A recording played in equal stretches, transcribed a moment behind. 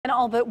And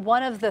all but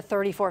one of the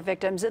 34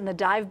 victims in the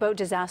dive boat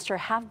disaster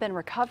have been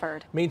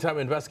recovered. Meantime,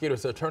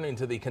 investigators are turning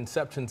to the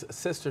Conception's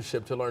sister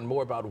ship to learn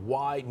more about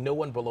why no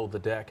one below the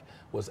deck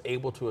was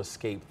able to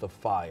escape the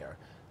fire.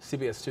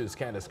 CBS 2's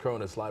Kandiss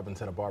Crone is live in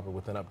Santa Barbara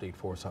with an update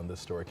for us on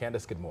this story.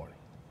 Kandiss, good morning.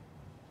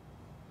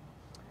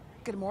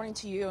 Good morning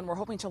to you, and we're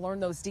hoping to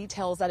learn those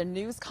details at a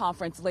news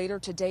conference later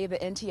today the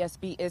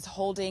NTSB is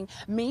holding.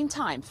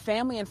 Meantime,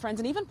 family and friends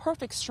and even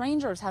perfect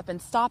strangers have been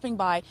stopping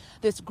by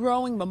this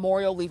growing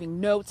memorial, leaving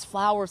notes,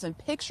 flowers, and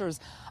pictures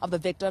of the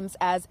victims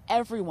as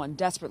everyone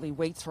desperately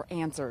waits for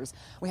answers.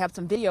 We have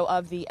some video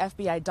of the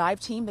FBI dive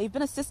team. They've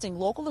been assisting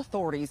local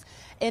authorities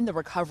in the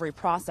recovery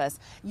process.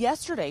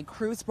 Yesterday,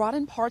 crews brought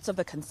in parts of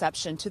the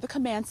Conception to the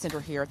command center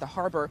here at the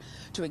harbor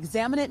to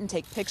examine it and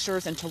take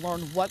pictures and to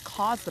learn what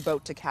caused the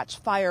boat to catch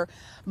fire.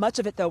 Much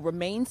of it, though,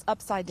 remains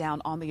upside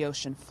down on the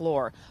ocean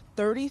floor.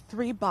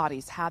 33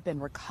 bodies have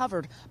been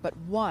recovered, but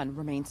one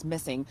remains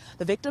missing.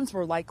 The victims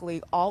were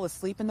likely all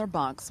asleep in their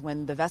bunks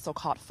when the vessel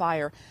caught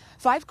fire.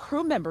 5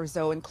 crew members,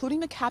 though,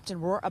 including the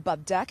captain, were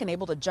above deck and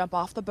able to jump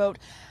off the boat.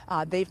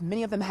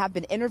 Many of them have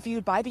been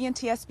interviewed by the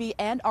NTSB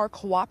and are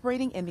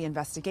cooperating in the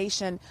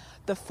investigation.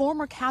 The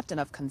former captain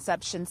of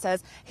Conception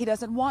says he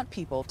doesn't want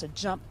people to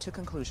jump to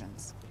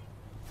conclusions.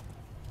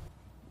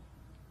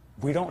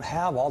 We don't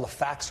have all the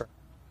facts.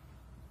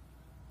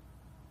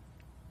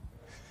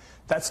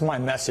 That's my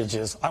message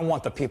is I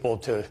want the people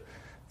to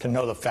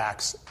know the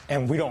facts,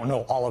 and we don't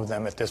know all of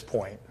them at this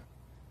point.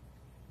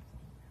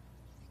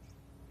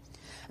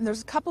 And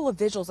there's a couple of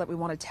visuals that we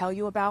want to tell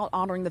you about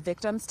honoring the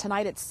victims.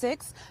 Tonight at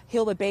 6,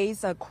 Gila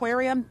Bay's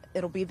Aquarium.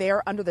 It'll be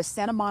there under the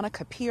Santa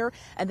Monica Pier.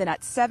 And then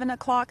at 7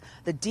 o'clock,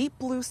 the Deep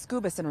Blue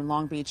Scuba Center in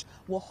Long Beach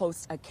will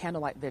host a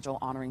candlelight vigil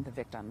honoring the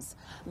victims.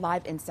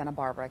 Live in Santa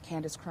Barbara,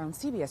 Kandiss Crone,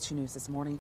 CBS 2 News this morning.